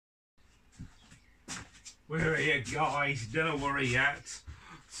We're here, guys. Don't worry yet.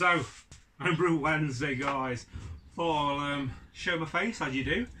 So, Homebrew Wednesday, guys. Thought I'll show my face as you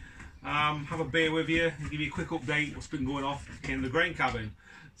do. Have a beer with you and give you a quick update what's been going off in the grain cabin.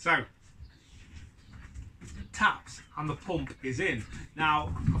 So, taps and the pump is in.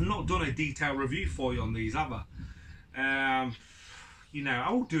 Now, I've not done a detailed review for you on these, have I? You know, I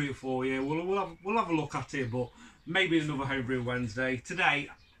will do it for you. We'll have a look at it, but maybe another Homebrew Wednesday. Today,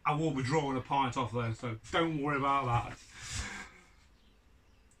 I will be drawing a pint off though, so don't worry about that.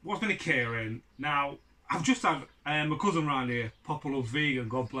 What's been occurring? Now, I've just had my cousin round here, Papa Loves Vegan,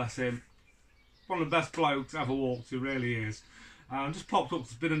 God bless him. One of the best blokes I ever walked, he really is. Just popped up,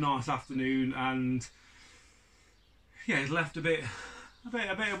 it's been a nice afternoon, and yeah, he's left a bit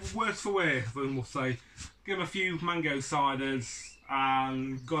of worse for wear, I must say. Give him a few mango ciders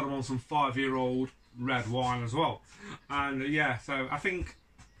and got him on some 5-year-old red wine as well. And yeah, so I think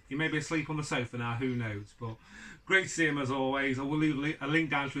he may be asleep on the sofa now, who knows. But great to see him as always. I will leave a link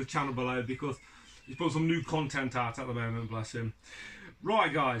down to his channel below because he's put some new content out at the moment, bless him.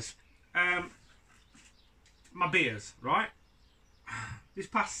 Right, guys. My beers, right? This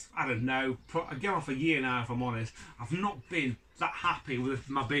past, I don't know, again off a year now if I'm honest, I've not been that happy with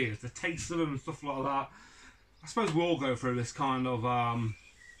my beers. The taste of them and stuff like that. I suppose we all go through this kind of, I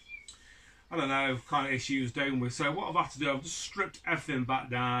don't know, kind of issues, don't we? So what I've had to do, I've just stripped everything back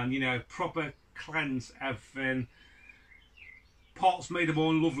down, you know, proper cleanse everything. Pots made them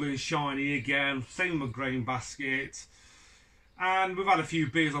all lovely and shiny again. Same with my grain basket. And we've had a few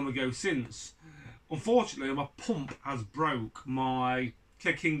beers on the go since. Unfortunately, my pump has broke. My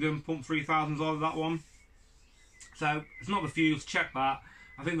Keg Kingdom Pump 3000's on that one. So it's not the fuse, check that.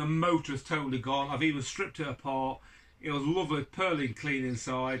 I think the motor is totally gone. I've even stripped it apart. It was lovely, pearly and clean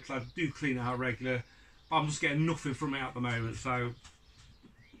inside, because I do clean it out regular. But I'm just getting nothing from it at the moment. So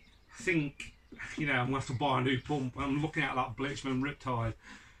I think, you know, I'm going to have to buy a new pump. I'm looking at that Blitzman Riptide.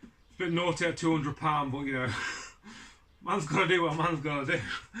 It's a bit naughty at £200, but you know, man's got to do what man's got to do.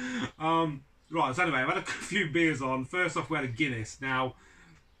 Right, so anyway, I've had a few beers on. First off, we had a Guinness. Now,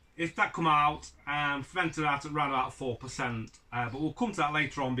 if that come out, fermented out at around about 4%, but we'll come to that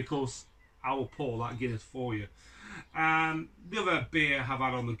later on because I will pour that Guinness for you. The other beer I've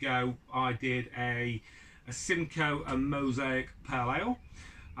had on the go, I did a Simcoe and Mosaic Pale Ale.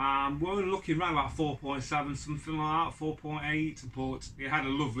 We're only looking around about 4.7, something like that, 4.8, but it had a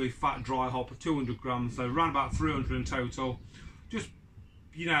lovely fat dry hop of 200 grams, so around about 300 in total. Just,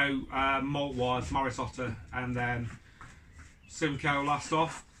 you know, malt-wise, Marisotta, and then Simcoe last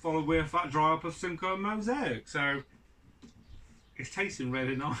off, followed with a fat dry hop of Simcoe and Mosaic. So it's tasting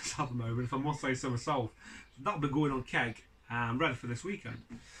really nice at the moment, if I must say so myself. So that'll be going on keg and ready for this weekend.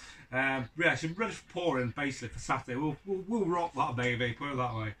 Yeah, so ready for pouring basically for Saturday. We'll rock that baby, put it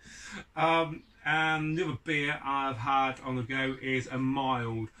that way. And the other beer I've had on the go is a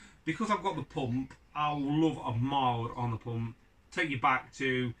mild. Because I've got the pump, I love a mild on the pump. Take you back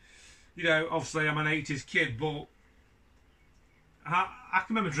to, you know, obviously I'm an 80s kid, but I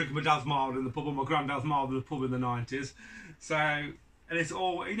can remember drinking my dad's mild in the pub and my granddad's mild in the pub in the 90s. So, and it's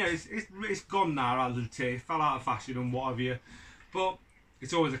all, you know, it's gone now as of tea, fell out of fashion and what have you. But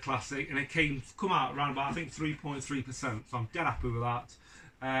it's always a classic, and it come out around about, I think, 3.3%. So I'm dead happy with that.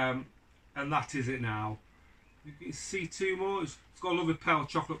 And that is it now. You can see two more. It's got a lovely pale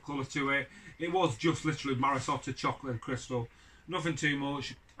chocolate colour to it. It was just literally Marisotta chocolate and crystal. Nothing too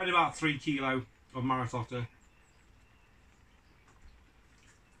much. Only about 3 kilo of Marisotta.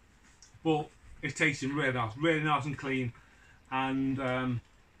 But it's tasting really nice and clean, and a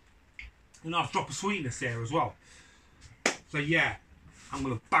nice drop of sweetness here as well. So yeah, I'm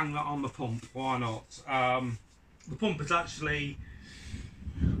going to bang that on the pump, why not? The pump is actually,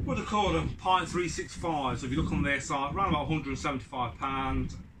 what do they call them, pint 365, so if you look on their site, around about £175.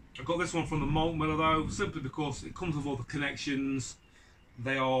 I got this one from the malt miller though, simply because it comes with all the connections.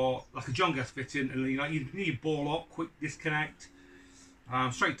 They are like a John Guest fitting, and you know, you need ball up, quick disconnect,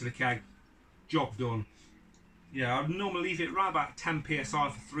 straight to the keg, job done. Yeah, I normally leave it right about 10 psi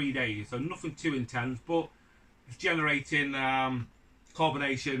for 3 days, so nothing too intense, but it's generating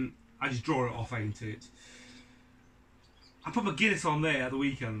carbonation. I just draw it off, ain't it? I put my Guinness on there at the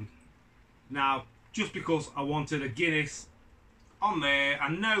weekend. Now, just because I wanted a Guinness on there, I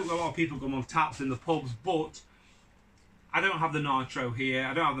know a lot of people go on taps in the pubs, but I don't have the nitro here,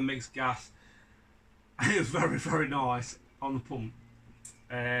 I don't have the mixed gas. It was very, very nice on the pump.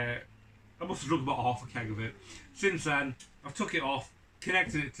 I must have drunk about half a keg of it. Since then, I've took it off,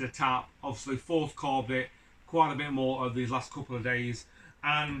 connected it to the tap, obviously force carbed it quite a bit more over these last couple of days,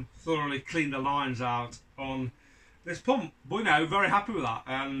 and thoroughly cleaned the lines out on this pump. But you know, very happy with that.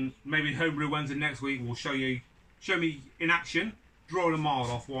 And maybe Homebrew Wednesday next week will show me in action, drawing a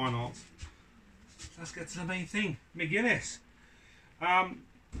mile off. Why not? Let's get to the main thing. My Guinness.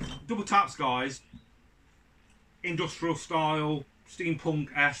 Double taps, guys. Industrial style,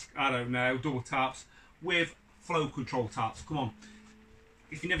 steampunk-esque. I don't know. Double taps with flow control taps. Come on.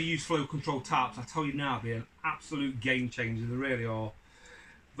 If you never use flow control taps, I tell you now, they're an absolute game changer. They really are.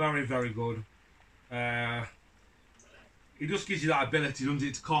 Very, very good. It just gives you that ability, doesn't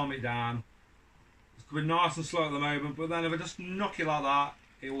it, to calm it down. It's going nice and slow at the moment, but then if I just knock it like that,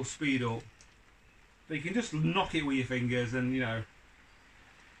 it will speed up. But you can just knock it with your fingers and, you know,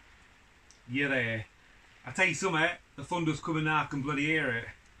 you're there. I tell you something, the thunder's coming now, I can bloody hear it.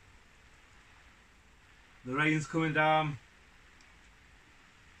 The rain's coming down.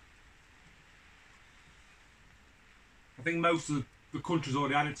 I think most of the country's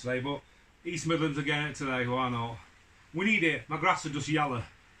already had it today, but East Midlands are getting it today, why not? We need it. My grass is just yellow.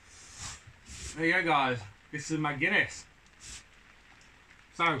 There you go, guys. This is my Guinness.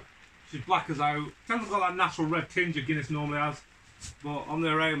 So, she's black as out. Tends to got that natural red tinge of Guinness normally has, but on the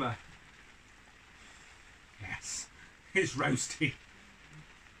aroma, yes, it's roasty.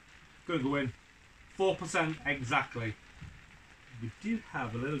 Gonna go in. 4% exactly. We do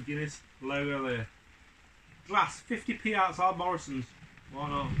have a little Guinness logo there. Glass, 50p outside Morrison's. Why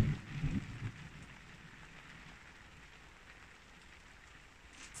not?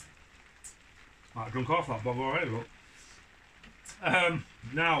 I drunk off that bottle already, look.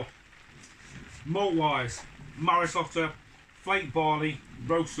 Now, malt wise, Maris Otter, flake barley,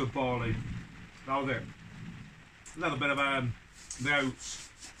 roasted barley. That was it. A little bit of the oats,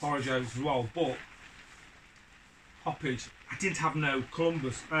 porridge oats as well, but hoppage. I didn't have no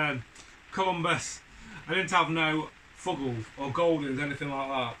Columbus. I didn't have no Fuggles or Goldings, anything like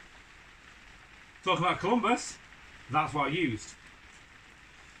that. Talking about Columbus, that's what I used.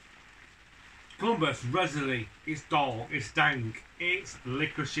 Columbus, resinily, it's dark, it's dank, it's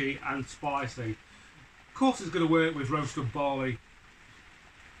licoricey and spicy. Of course it's going to work with roasted barley.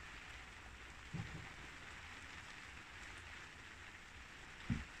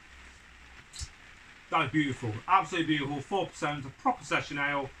 That is beautiful, absolutely beautiful. 4%, a proper session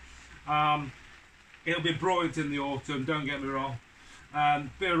ale. It'll be brilliant in the autumn, don't get me wrong.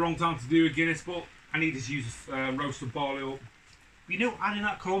 Bit of a wrong time to do a Guinness, but I needed to use roasted barley up. You know, adding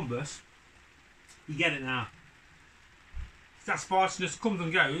that Columbus, you get it now. That spiciness comes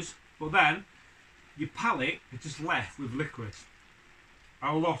and goes, but then your palate is just left with licorice.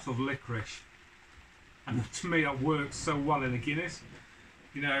 A lot of licorice. And to me that works so well in a Guinness.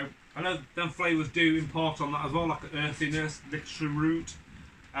 You know, I know them flavours do impart on that as well, like an earthiness, licorice root.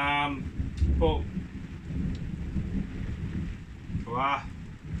 But wow,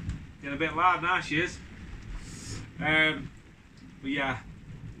 getting a bit loud now, she is. But yeah,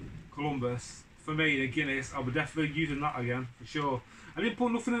 Columbus. For me, the Guinness, I'll be definitely using that again, for sure. I didn't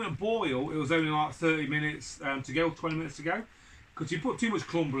put nothing in a boil, it was only like 30 minutes to go, 20 minutes to go. Because you put too much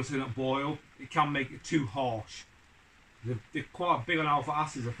Columbus in a boil, it can make it too harsh. They're quite big on alpha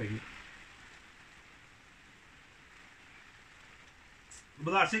acids, I think.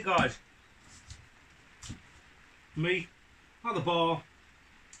 But that's it, guys. Me, at the bar,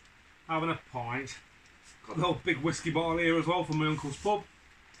 having a pint. Got the old big whiskey bottle here as well from my uncle's pub.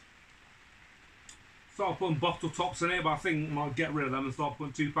 Start putting bottle tops in it, but I think I might get rid of them and start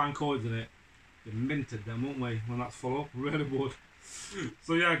putting £2 coins in it. They minted them, won't we, when that's full up? Really would.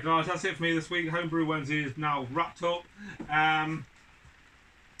 So yeah, guys, that's it for me this week. Homebrew Wednesday is now wrapped up. Got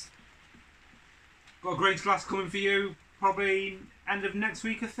a Grange glass coming for you, probably end of next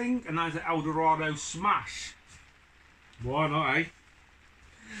week, I think. And that's an Eldorado Smash. Why not, eh?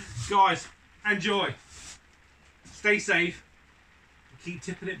 Guys, enjoy. Stay safe. Keep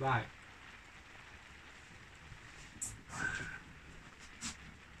tipping it back.